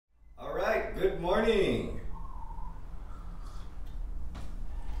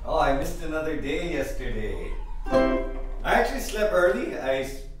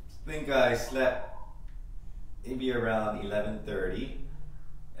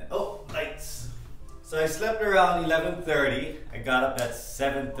So I slept around 11:30. I got up at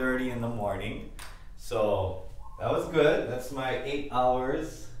 7:30 in the morning. So that was good. That's my 8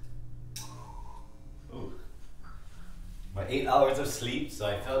 hours. Ooh. My 8 hours of sleep, so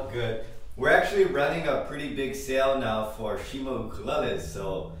I felt good. We're actually running a pretty big sale now for Shimabukuro.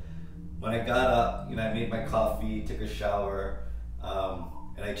 So when I got up, I made my coffee, took a shower,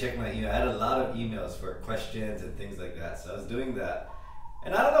 and I checked my email. I had a lot of emails for questions and things like that. So I was doing that.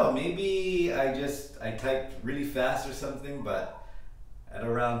 And I don't know, maybe I typed really fast or something, but at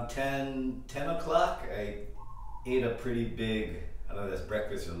around 10 o'clock, I ate a pretty big, I don't know if that's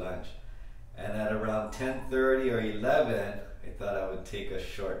breakfast or lunch. And at around 10:30 or 11, I thought I would take a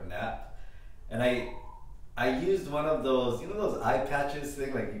short nap. And I used one of those, those eye patches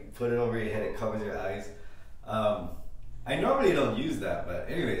thing, like you put it over your head, it covers your eyes. I normally don't use that, but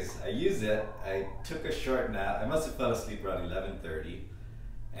anyways, I used it. I took a short nap. I must have fell asleep around 11:30.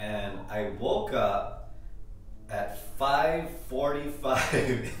 And I woke up at 5:45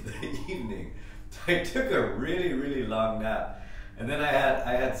 in the evening. So I took a really, really long nap. And then I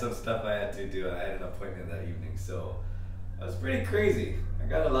had some stuff I had to do. I had an appointment that evening. So that was pretty crazy. I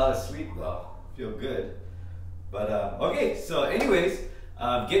got a lot of sleep though. I feel good. But okay, so anyways,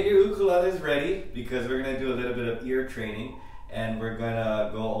 get your ukuleles ready because we're gonna do a little bit of ear training and we're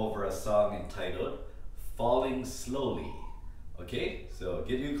gonna go over a song entitled Falling Slowly. Okay, so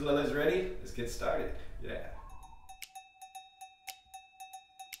get your ukuleles ready. Let's get started. Yeah.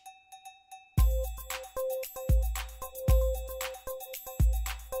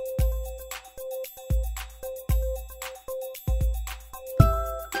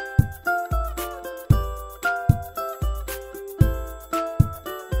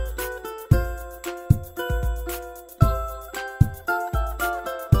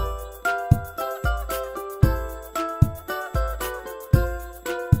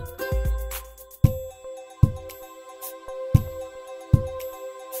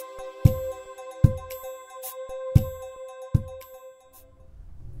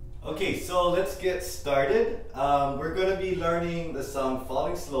 Okay, so let's get started. We're going to be learning the song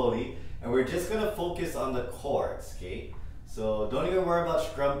Falling Slowly, and we're just going to focus on the chords, okay? So don't even worry about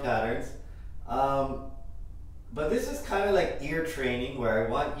strum patterns. But this is kind of like ear training where I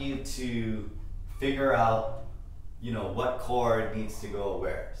want you to figure out, what chord needs to go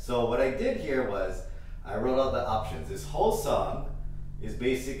where. So what I did here was I wrote out the options. This whole song is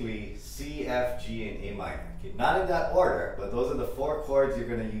basically C, F, G, and A minor. Okay, not in that order, but those are the 4 chords you're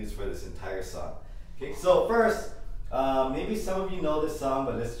going to use for this entire song. Okay, so first, maybe some of you know this song,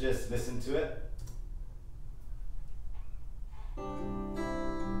 but let's just listen to it.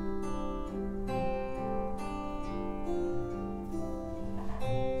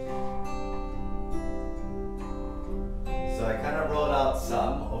 So I kind of wrote out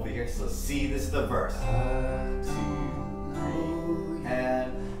some over here. So C, this is the verse. 1, 2, 3,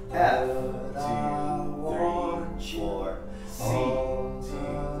 and F, 2, 3, 4, C, 2,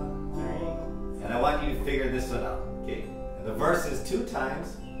 3. And I want you to figure this one out, okay? And the verse is 2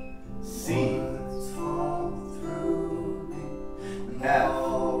 times. C, F,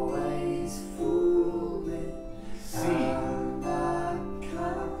 C.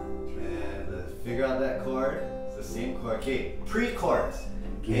 And figure out that chord. It's the same chord. Okay, pre-chords.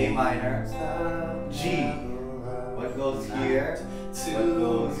 A minor, G. What goes here? What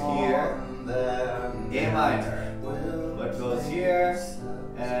goes here? A minor. What goes here?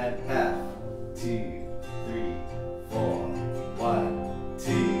 And F. 2, 3, 4. 1,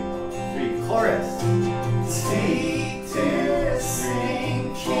 2, 3. Chorus. C, 2,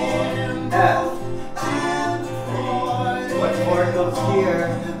 3, 4. F. 2, 3. What chord goes here?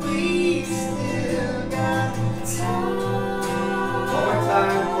 One more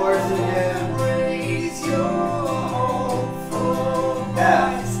time. Chorus again.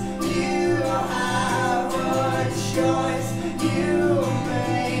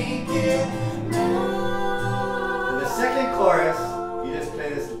 Chorus, you just play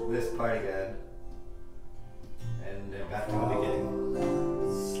this part again, and then back to the beginning.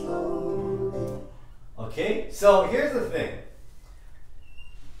 Okay, so here's the thing.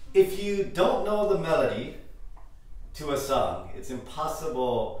 If you don't know the melody to a song, it's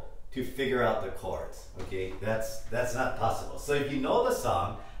impossible to figure out the chords. Okay, that's not possible. So if you know the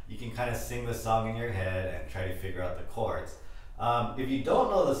song, you can kind of sing the song in your head and try to figure out the chords. If you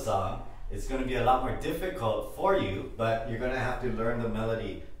don't know the song, it's going to be a lot more difficult for you, but you're going to have to learn the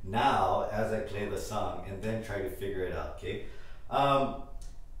melody now as I play the song and then try to figure it out, okay?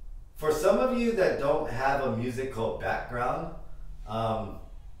 For some of you that don't have a musical background,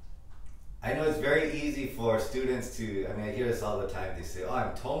 I know it's very easy for students to, I hear this all the time, they say, oh,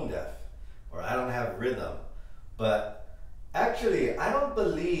 I'm tone deaf. or I don't have rhythm. But actually, I don't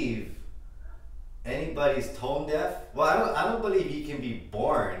believe anybody's tone deaf. Well, I don't believe you can be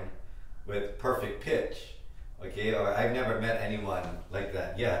born with perfect pitch, okay? Or I've never met anyone like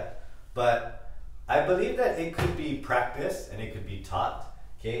that yet. But I believe that it could be practiced and it could be taught,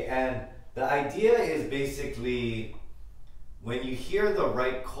 okay? And the idea is basically when you hear the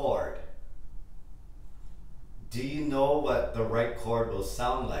right chord, do you know what the right chord will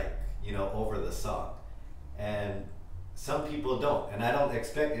sound like, you know, over the song? And some people don't, and I don't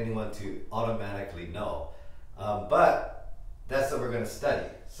expect anyone to automatically know. But that's what we're going to study.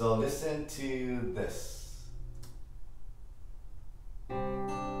 So listen to this.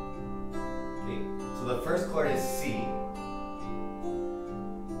 Okay, so the first chord is C.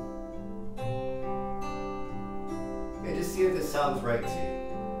 Okay, just see if this sounds right to you.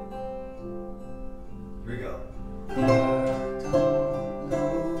 Here we go.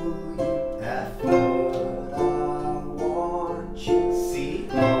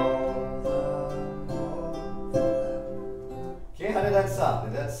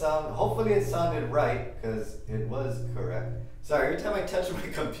 Did that sound, hopefully it sounded right, because it was correct. Sorry, every time I touch my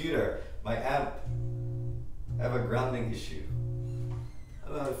computer, my amp, I have a grounding issue. I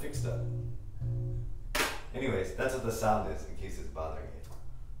don't know how to fix that. Anyways, that's what the sound is, in case it's bothering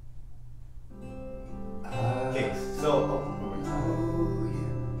you. Okay, so,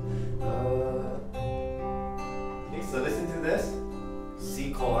 okay, so listen to this,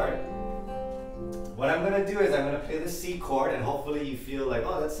 C chord. What I'm going to do is I'm going to play the C chord, and hopefully you feel like,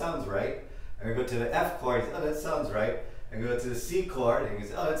 oh, that sounds right. I'm going to go to the F chord, oh, that sounds right. And go to the C chord, and you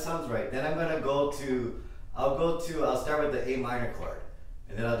say, oh, that sounds right. Then I'm going to I'll start with the A minor chord.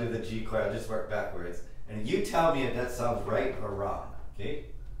 And then I'll do the G chord, I'll just work backwards. And you tell me if that sounds right or wrong, okay?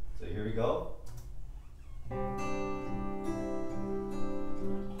 So here we go.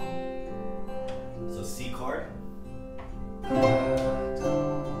 So C chord.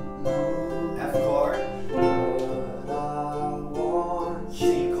 F chord,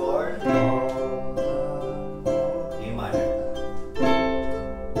 C chord, A minor.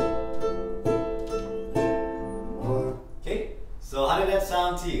 Okay, so how did that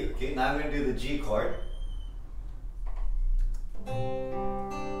sound to you? Okay, now I'm going to do the G chord.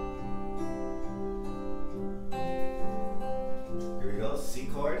 Here we go, C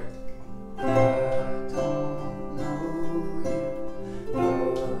chord.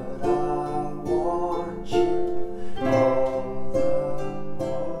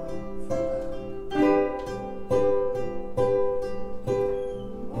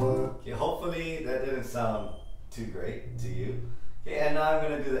 Sound too great to you. Okay, and now I'm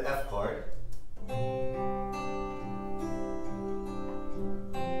going to do the F chord.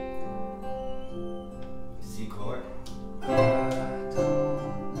 C chord.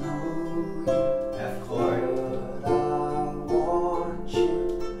 F chord.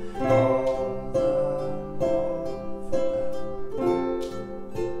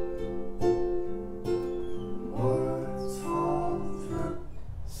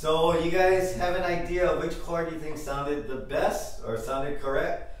 So you guys have an idea of which chord you think sounded the best or sounded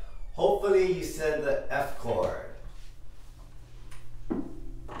correct? Hopefully you said the F chord.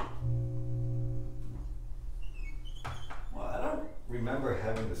 Well, I don't remember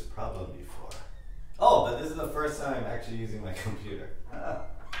having this problem before. Oh, but this is the first time I'm actually using my computer.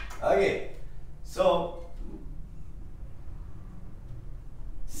 Okay, so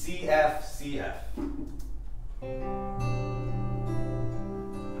C, F, C, F.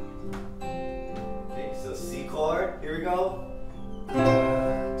 C chord, here we go. F,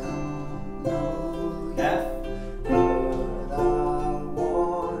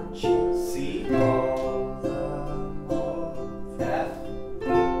 C, F.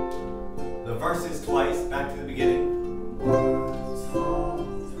 The verse is twice, back to the beginning.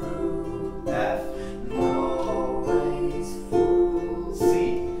 F, C,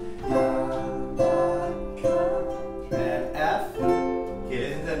 and F. Okay,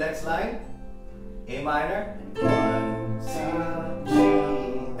 listen to the next line. A minor, 1, 2, G,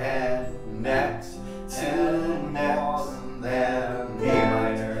 and next, and next, then A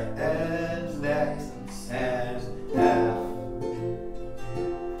minor, and next, and F.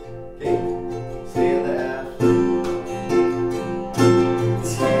 Okay, stay in the F.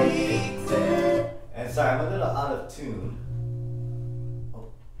 And sorry, I'm a little out of tune.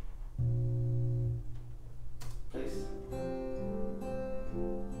 Oh. Please.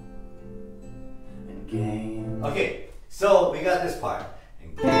 Games. Okay, so we got this part.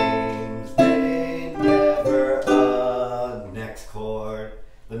 And games, they never next chord.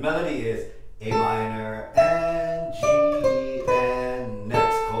 The melody is A minor and G and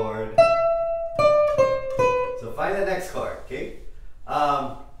next chord.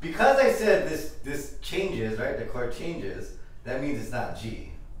 changes, that means it's not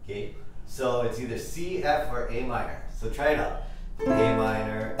G, okay? So it's either C, F, or A minor. So try it out. A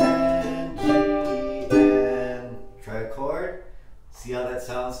minor and G and try a chord. See how that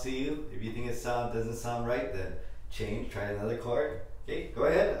sounds to you. If you think it doesn't sound right, then change, try another chord. Okay, go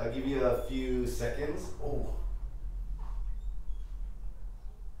ahead. I'll give you a few seconds. Oh.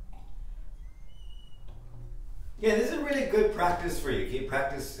 Yeah, this is really good practice for you. Okay,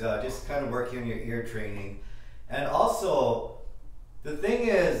 practice just kind of working on your ear training. And also, the thing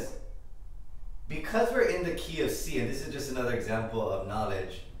is, because we're in the key of C, and this is just another example of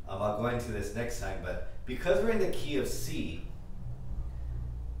knowledge, I'll go into this next time, but because we're in the key of C,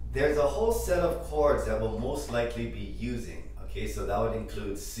 there's a whole set of chords that we'll most likely be using. Okay, so that would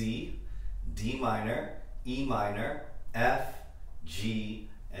include C, D minor, E minor, F, G,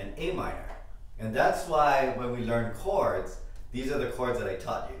 and A minor. And that's why when we learn chords, these are the chords that I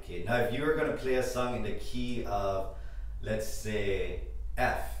taught you. Okay, now if you were going to play a song in the key of, let's say,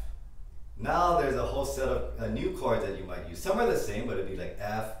 F, now there's a whole set of new chords that you might use. Some are the same, but it'd be like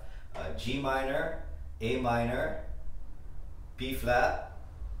F, G minor, A minor, B flat,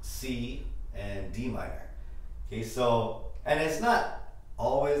 C, and D minor. Okay, so, and it's not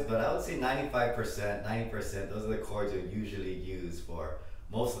always, but I would say 95%, 90%, those are the chords you usually use for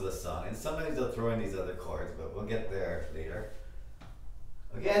most of the song. And sometimes they'll throw in these other chords, but we'll get there later.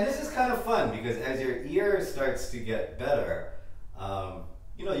 Okay, and this is kind of fun because as your ear starts to get better,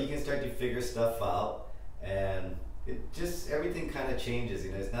 you know, you can start to figure stuff out, and it just, everything kind of changes.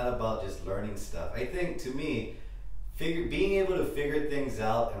 You know, it's not about just learning stuff. I think, to me, being able to figure things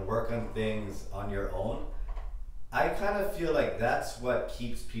out and work on things on your own, I kind of feel like that's what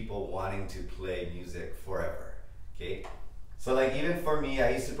keeps people wanting to play music forever. Okay, so like even for me,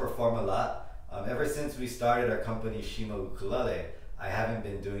 I used to perform a lot. Ever since we started our company Shimabukuro, I haven't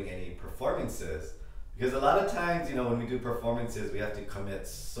been doing any performances because a lot of times, you know, when we do performances, we have to commit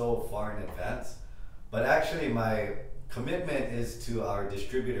so far in advance. But actually, my commitment is to our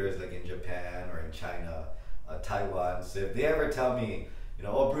distributors, like in Japan or in China, Taiwan. So if they ever tell me, you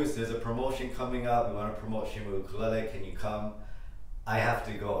know, oh Bruce, there's a promotion coming up, we want to promote Shimabukuro, can you come? I have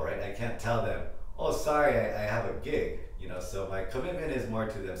to go, right? I can't tell them, oh sorry, I have a gig, you know, so my commitment is more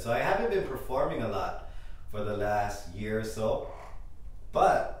to them. So I haven't been performing a lot for the last year or so,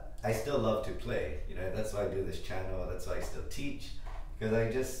 but I still love to play, you know, that's why I do this channel, that's why I still teach, because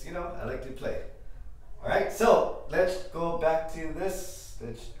I just, you know, I like to play. All right, so let's go back to this,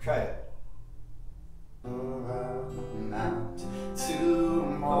 let's try it. Out to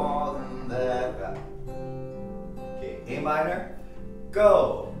more than that. Okay, A minor,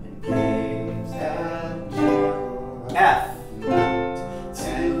 go. And F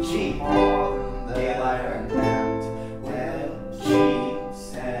and G. A minor and G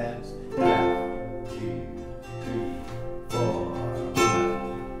and F. 2, 3, 4.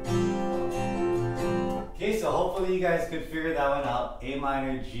 Okay, so hopefully you guys could figure that one out. A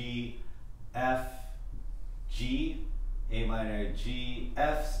minor, G, F, G, A minor, G,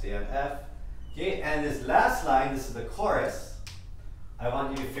 F, stay on F. Okay, and this last line, this is the chorus. I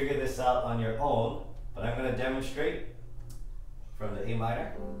want you to figure this out on your own, but I'm going to demonstrate from the A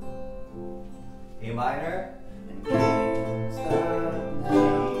minor. A minor, and G,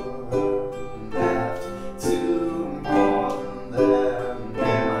 F, 2 more than A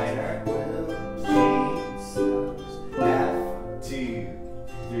minor, G, F, 2,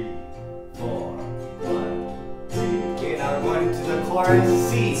 3, 4, 1, 2. Okay, now we're going to the chorus.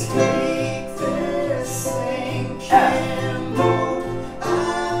 C, F.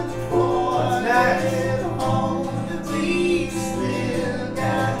 What's next?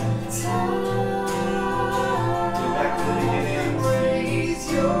 Go back to the beginning.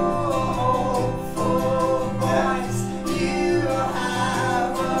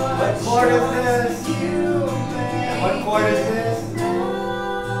 What chord is this? And what chord is this?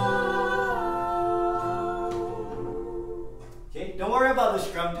 Okay, don't worry about the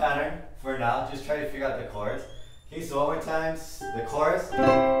strum pattern for now. Just try to figure out the chords. Okay, so one more time. The chorus.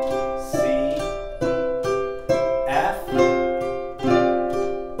 C, F.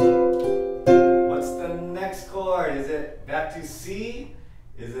 What's the next chord? Is it back to C?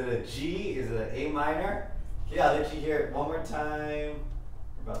 Is it a G? Is it an A minor? Okay, I'll let you hear it one more time.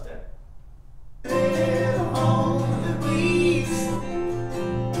 About that.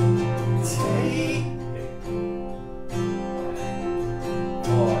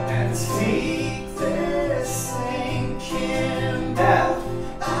 And C, F.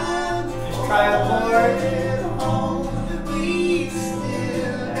 Just try a chord.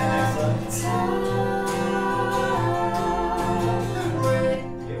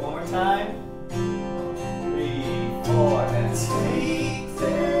 Okay, one more time. 3,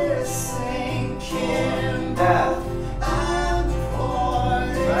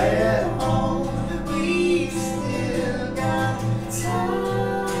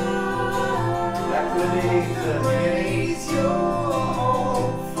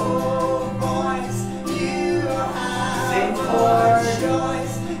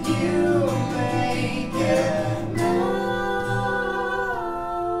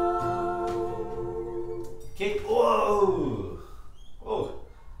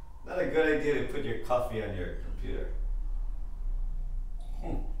 coffee on your computer.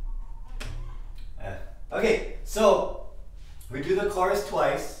 Okay, so we do the chorus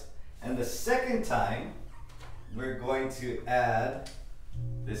twice, and the second time we're going to add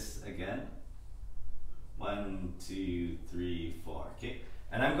this again. 1, 2, 3, 4. Okay,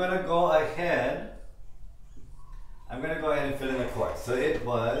 and I'm going to go ahead. And fill in the chords. So it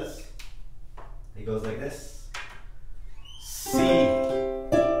goes like this: C,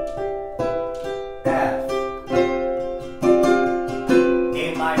 F,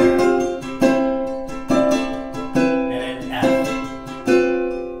 A minor, and then F.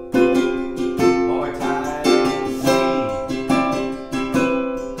 One more time: C,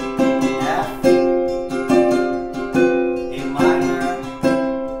 F, A minor,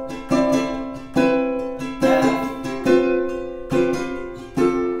 F.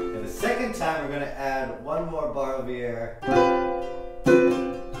 And the second time we're going to add one more bar of air, and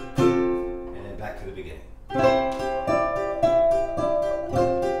then back to the beginning.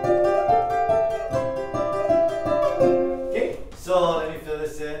 Okay, so let me fill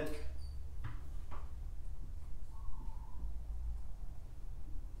this in.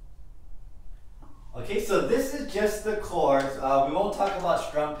 Okay, so this is just the chords. We won't talk about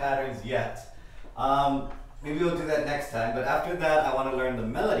strum patterns yet. Maybe we'll do that next time, but after that I want to learn the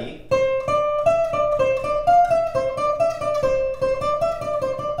melody.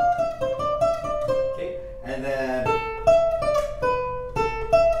 Okay, and then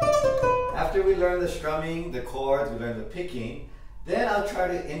after we learn the strumming, the chords, we learn the picking, then I'll try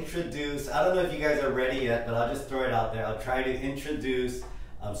to introduce, I don't know if you guys are ready yet, but I'll just throw it out there. I'll try to introduce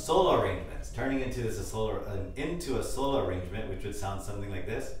solo arrangements, turning into a solo arrangement, which would sound something like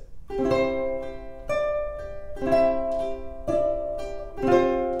this.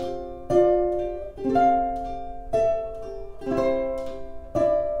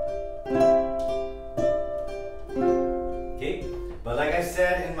 Okay, but like I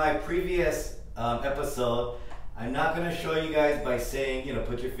said in my previous episode, I'm not going to show you guys by saying, you know,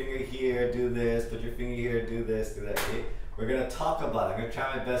 put your finger here, do this, put your finger here, do this, do that. Okay? We're going to talk about it. I'm going to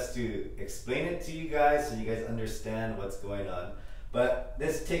try my best to explain it to you guys so you guys understand what's going on. But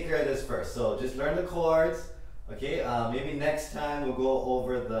let's take care of this first. So just learn the chords. Okay, maybe next time we'll go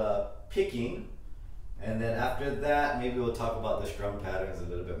over the picking. And then after that, maybe we'll talk about the strum patterns a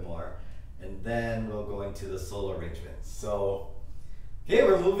little bit more. And then we'll go into the solo arrangements. So, okay,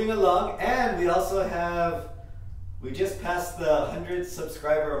 we're moving along. And we also have, we just passed the 100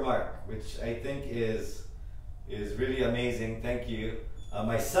 subscriber mark, which I think is really amazing. Thank you.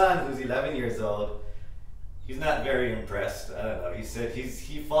 My son, who's 11 years old, he's not very impressed. I don't know. He said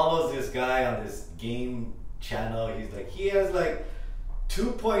he follows this guy on this game channel. He's like, he has like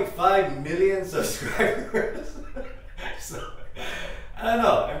 2.5 million subscribers. So I don't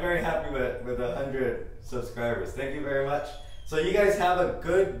know. I'm very happy with 100 subscribers. Thank you very much. So you guys have a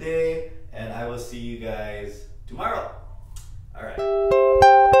good day, and I will see you guys tomorrow. All right.